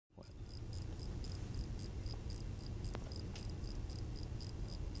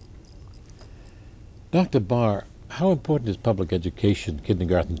Dr. Bahr, how important is public education,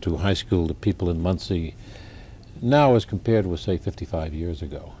 kindergarten through high school, to people in Muncie now as compared with, say, 55 years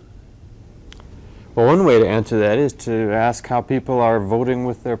ago? Well, one way to answer that is to ask how people are voting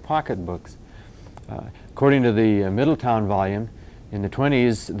with their pocketbooks. According to the Middletown volume, in the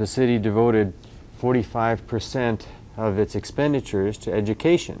 20s, the city devoted 45% of its expenditures to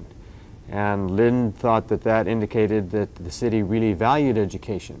education. And Lynn thought that that indicated that the city really valued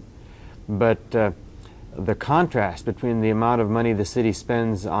education. But the contrast between the amount of money the city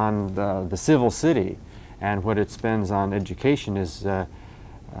spends on the civil city and what it spends on education is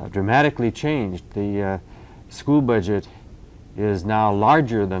dramatically changed. The school budget is now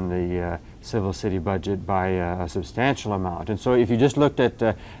larger than the civil city budget by a substantial amount. And so if you just looked at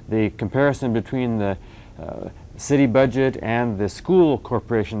the comparison between the city budget and the school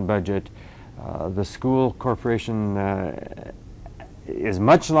corporation budget, the school corporation is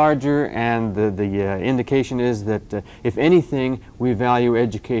much larger, and the indication is that if anything, we value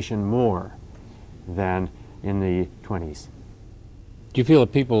education more than in the 20s. Do you feel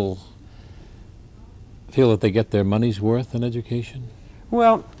that people feel that they get their money's worth in education?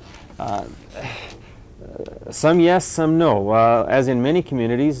 Well, some yes, some no. As in many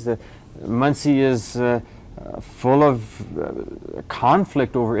communities, Muncie is full of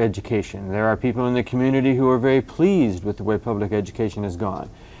conflict over education. There are people in the community who are very pleased with the way public education has gone.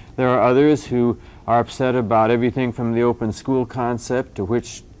 There are others who are upset about everything from the open school concept to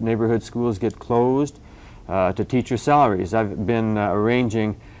which neighborhood schools get closed, to teacher salaries. I've been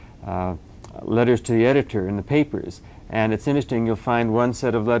arranging letters to the editor in the papers, and it's interesting, you'll find one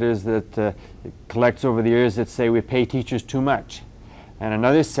set of letters that collects over the years that say we pay teachers too much, and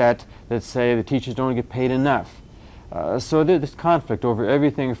another set that say the teachers don't get paid enough. So there's conflict over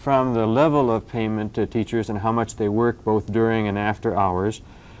everything from the level of payment to teachers and how much they work both during and after hours,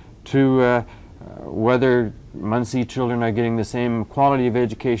 to whether Muncie children are getting the same quality of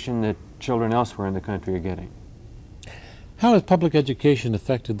education that children elsewhere in the country are getting. How has public education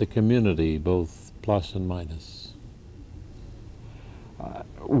affected the community, both plus and minus?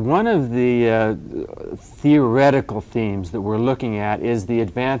 One of the theoretical themes that we're looking at is the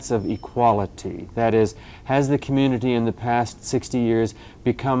advance of equality. That is, has the community in the past 60 years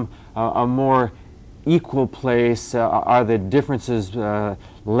become a more equal place? Are the differences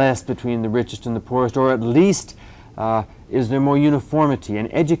less between the richest and the poorest, or at least is there more uniformity?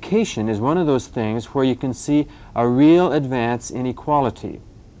 And education is one of those things where you can see a real advance in equality.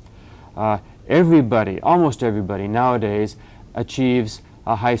 Everybody, almost everybody nowadays, achieves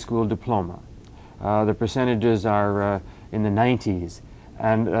a high school diploma. The percentages are in the 90s,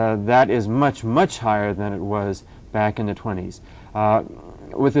 and that is much, much higher than it was back in the 20s.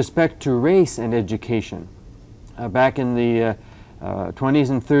 With respect to race and education, back in the 20s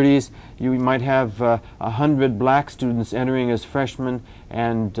and 30s, you might have 100 black students entering as freshmen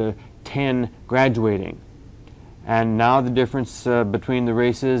and 10 graduating. And now the difference between the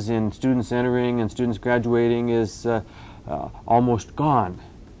races in students entering and students graduating is almost gone.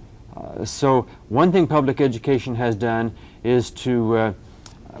 So one thing public education has done is to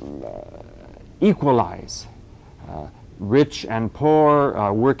equalize rich and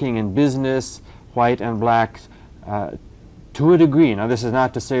poor, working in business, white and black, to a degree. Now, this is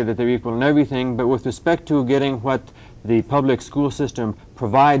not to say that they're equal in everything, but with respect to getting what the public school system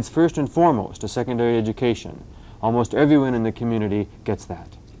provides first and foremost, a secondary education, almost everyone in the community gets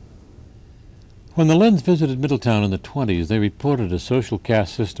that. When the Lenns visited Middletown in the 20s, they reported a social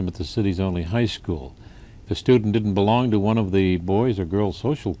caste system at the city's only high school. If a student didn't belong to one of the boys' or girls'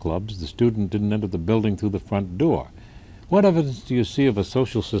 social clubs, the student didn't enter the building through the front door. What evidence do you see of a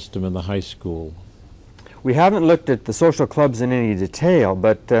social system in the high school? We haven't looked at the social clubs in any detail,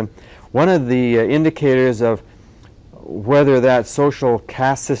 but one of the indicators of whether that social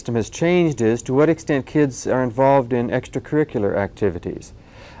caste system has changed is to what extent kids are involved in extracurricular activities.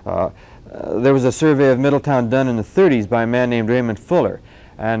 There was a survey of Middletown done in the 30s by a man named Raymond Fuller,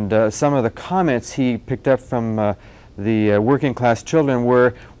 and some of the comments he picked up from the working class children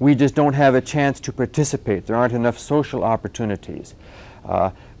were, we just don't have a chance to participate. There aren't enough social opportunities.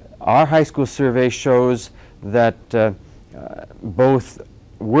 Our high school survey shows that both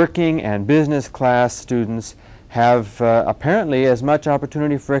working and business class students have apparently as much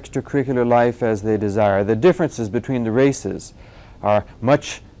opportunity for extracurricular life as they desire. The differences between the races are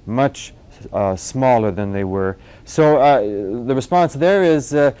much, much smaller than they were. So the response there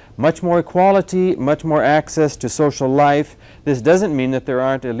is much more equality, much more access to social life. This doesn't mean that there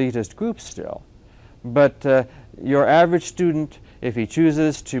aren't elitist groups still, but your average student, if he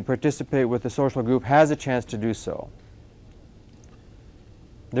chooses to participate with the social group, has a chance to do so.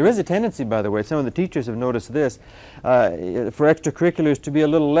 There is a tendency, by the way, some of the teachers have noticed this, for extracurriculars to be a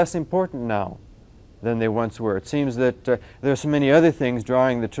little less important now than they once were. It seems that there are so many other things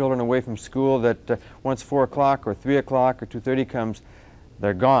drawing the children away from school that once 4 o'clock or 3 o'clock or 2:30 comes,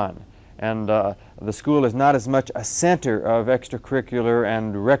 they're gone. And the school is not as much a center of extracurricular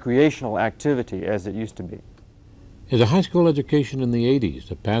and recreational activity as it used to be. Is a high school education in the 80s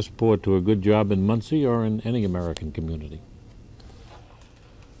a passport to a good job in Muncie or in any American community?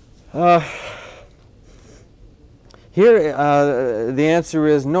 Here, the answer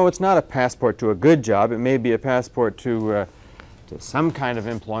is no, it's not a passport to a good job. It may be a passport to some kind of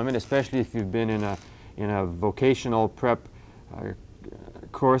employment, especially if you've been in a vocational prep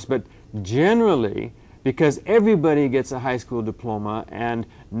course. But generally, because everybody gets a high school diploma and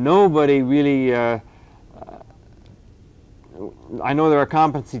nobody really, I know there are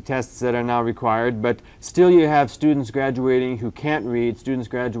competency tests that are now required, but still you have students graduating who can't read, students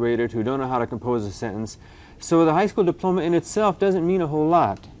graduated who don't know how to compose a sentence. So the high school diploma in itself doesn't mean a whole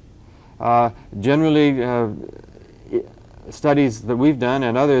lot. Generally, studies that we've done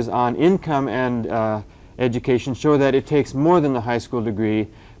and others on income and education show that it takes more than the high school degree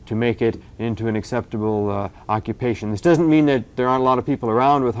to make it into an acceptable occupation. This doesn't mean that there aren't a lot of people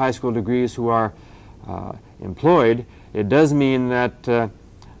around with high school degrees who are employed. It does mean that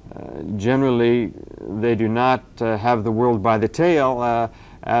generally they do not have the world by the tail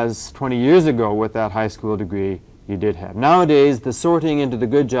as 20 years ago with that high school degree you did have. Nowadays, the sorting into the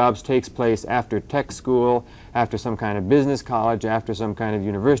good jobs takes place after tech school, after some kind of business college, after some kind of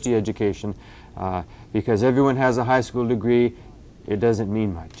university education. Because everyone has a high school degree, it doesn't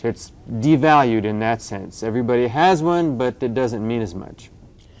mean much. It's devalued in that sense. Everybody has one, but it doesn't mean as much.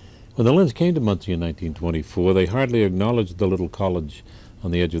 When the Linds came to Muncie in 1924, they hardly acknowledged the little college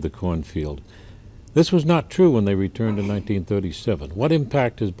on the edge of the cornfield. This was not true when they returned in 1937. What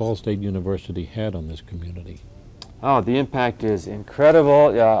impact has Ball State University had on this community? Oh, the impact is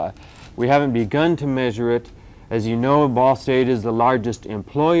incredible. We haven't begun to measure it. As you know, Ball State is the largest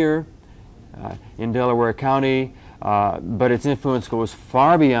employer in Delaware County, but its influence goes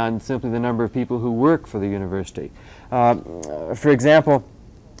far beyond simply the number of people who work for the university. For example,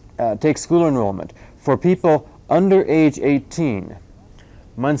 take school enrollment. For people under age 18,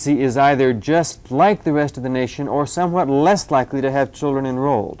 Muncie is either just like the rest of the nation or somewhat less likely to have children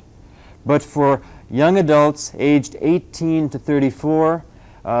enrolled. But for young adults aged 18 to 34,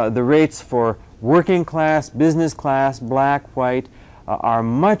 the rates for working class, business class, black, white, are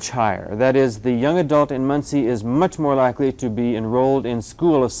much higher. That is, the young adult in Muncie is much more likely to be enrolled in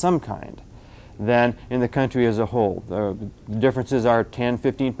school of some kind than in the country as a whole. The differences are 10,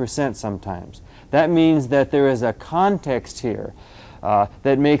 15% sometimes. That means that there is a context here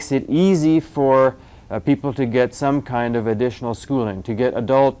that makes it easy for people to get some kind of additional schooling, to get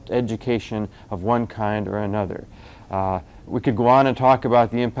adult education of one kind or another. We could go on and talk about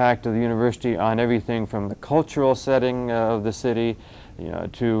the impact of the university on everything from the cultural setting of the city,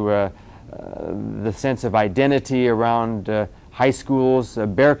 to the sense of identity around high schools,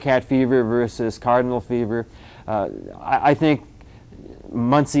 bearcat fever versus cardinal fever. I think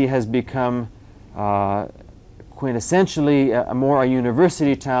Muncie has become quintessentially more a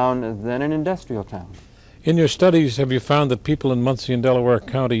university town than an industrial town. In your studies, have you found that people in Muncie and Delaware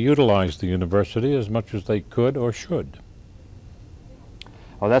County utilize the university as much as they could or should?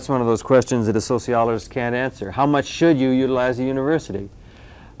 Well, that's one of those questions that a sociologist can't answer. How much should you utilize the university?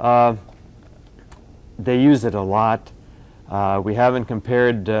 They use it a lot. We haven't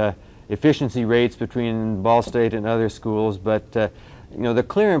compared efficiency rates between Ball State and other schools, but the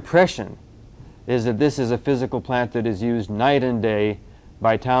clear impression is that this is a physical plant that is used night and day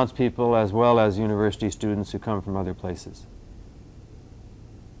by townspeople as well as university students who come from other places.